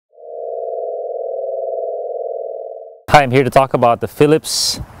Hi, I'm here to talk about the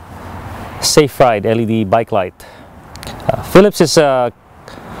Philips SafeRide LED bike light. Philips is a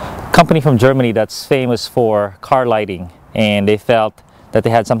company from Germany that's famous for car lighting, and they felt that they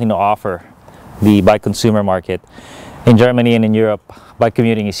had something to offer the bike consumer market. In Germany and in Europe, bike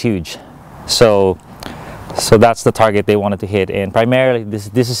commuting is huge. So that's the target they wanted to hit, and primarily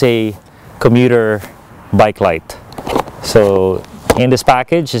this is a commuter bike light. So in this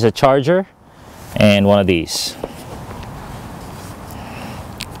package is a charger and one of these.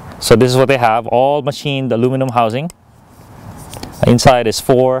 So this is what they have, all machined aluminum housing. Inside is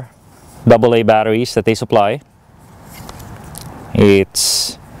 4 AA batteries that they supply.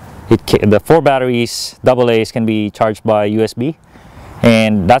 The 4 batteries, AA's, can be charged by USB.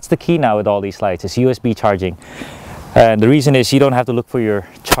 And that's the key now with all these lights, is USB charging. And the reason is you don't have to look for your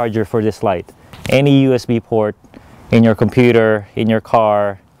charger for this light. Any USB port in your computer, in your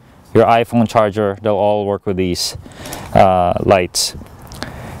car, your iPhone charger, they'll all work with these lights.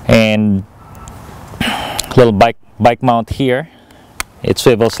 And little bike mount here. It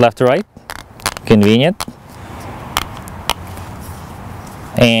swivels left to right, convenient.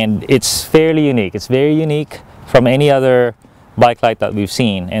 And it's fairly unique. It's very unique from any other bike light that we've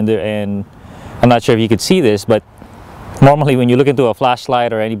seen. And I'm not sure if you could see this, but normally when you look into a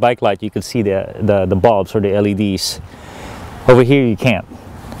flashlight or any bike light, you can see the bulbs or the LEDs. Over here you can't.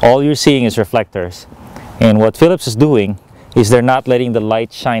 All you're seeing is reflectors. And what Philips is doing is they're not letting the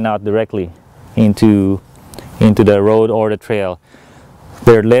light shine out directly into the road or the trail.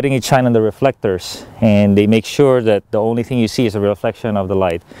 They're letting it shine on the reflectors, and they make sure that the only thing you see is a reflection of the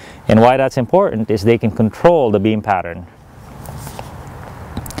light. And why that's important is they can control the beam pattern.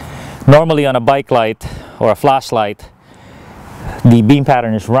 Normally on a bike light or a flashlight, the beam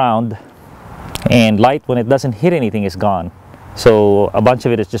pattern is round, and light, when it doesn't hit anything, is gone. So a bunch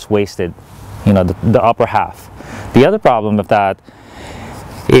of it is just wasted, you know, the upper half. The other problem with that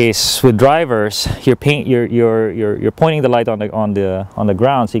is with drivers, you're pointing the light on the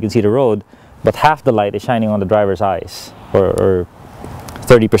ground so you can see the road, but half the light is shining on the driver's eyes, or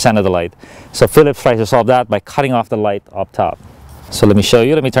 30% of the light. So Philips tries to solve that by cutting off the light up top. So let me show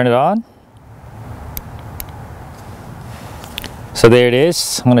you. Let me turn it on. So there it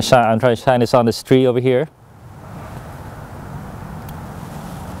is. I'm trying to shine this on this tree over here.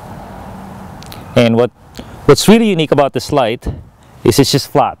 And what's really unique about this light is it's just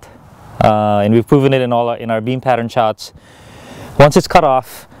flat, and we've proven it in our beam pattern shots. Once it's cut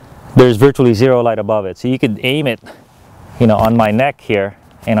off, there's virtually zero light above it. So you could aim it, you know, on my neck here,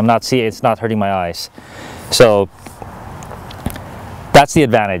 and it's not hurting my eyes. So that's the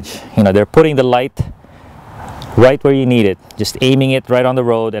advantage. You know, they're putting the light right where you need it, just aiming it right on the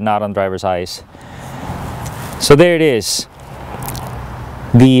road and not on driver's eyes. So there it is.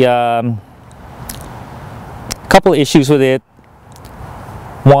 The couple issues with it.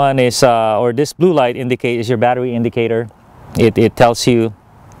 One is, this blue light is your battery indicator. It tells you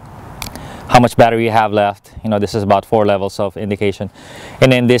how much battery you have left. You know, this is about 4 levels of indication. And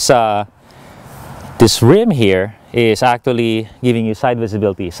then this rim here is actually giving you side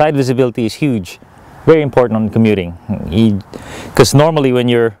visibility. Side visibility is huge, very important on commuting. Because normally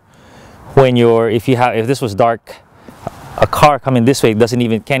if this was dark, a car coming this way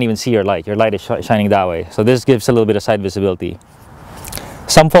can't even see your light. Your light is shining that way. So this gives a little bit of side visibility.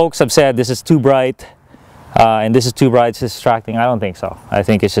 Some folks have said this is too bright, and this is too bright, it's distracting. I don't think so. I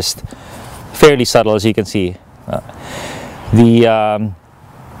think it's just fairly subtle, as you can see.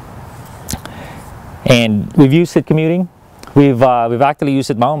 And we've used it commuting. We've actually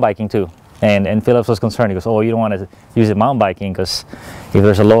used it mountain biking too. And Philips was concerned. He goes, "Oh, you don't want to use it mountain biking because if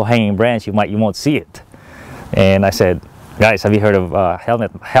there's a low-hanging branch, you won't see it." And I said, "Guys, have you heard of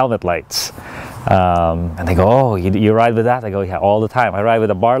helmet lights?" And they go, "Oh, you ride with that?" I go, "Yeah, all the time. I ride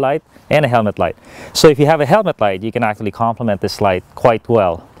with a bar light and a helmet light." So if you have a helmet light, you can actually complement this light quite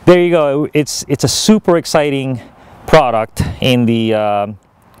well. There you go. It's a super exciting product in the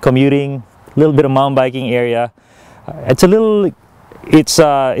commuting, little bit of mountain biking area. It's $200.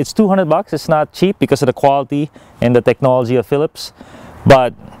 It's not cheap because of the quality and the technology of Philips,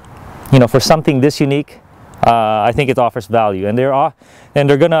 but you know, for something this unique, I think it offers value. And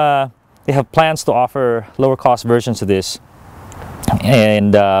they have plans to offer lower cost versions of this,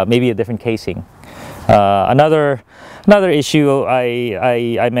 and maybe a different casing. Another issue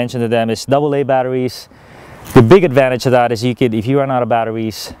I mentioned to them is AA batteries. The big advantage of that is if you run out of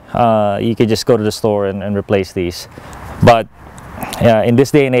batteries, you could just go to the store and replace these. But in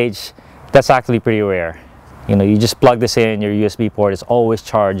this day and age, that's actually pretty rare. You know, you just plug this in, your USB port is always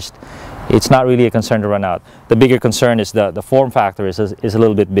charged. It's not really a concern to run out. The bigger concern is the form factor is a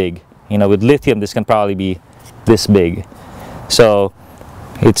little bit big. You know, with lithium, this can probably be this big. So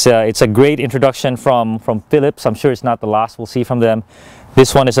it's a great introduction from Philips. I'm sure it's not the last we'll see from them.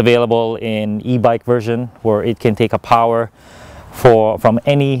 This one is available in e-bike version, where it can take a power from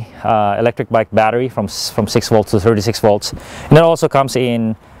any electric bike battery from 6 volts to 36 volts. And it also comes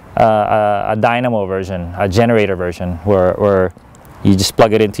in a dynamo version, a generator version, where you just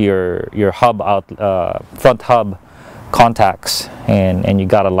plug it into your hub front hub contacts, and you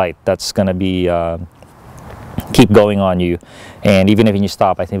got a light that's gonna be keep going on you. And even if you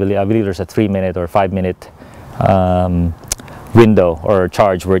stop, I believe there's a 3-minute or 5-minute window or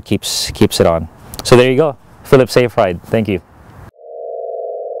charge where it keeps it on. So there you go, Philips SafeRide. Thank you.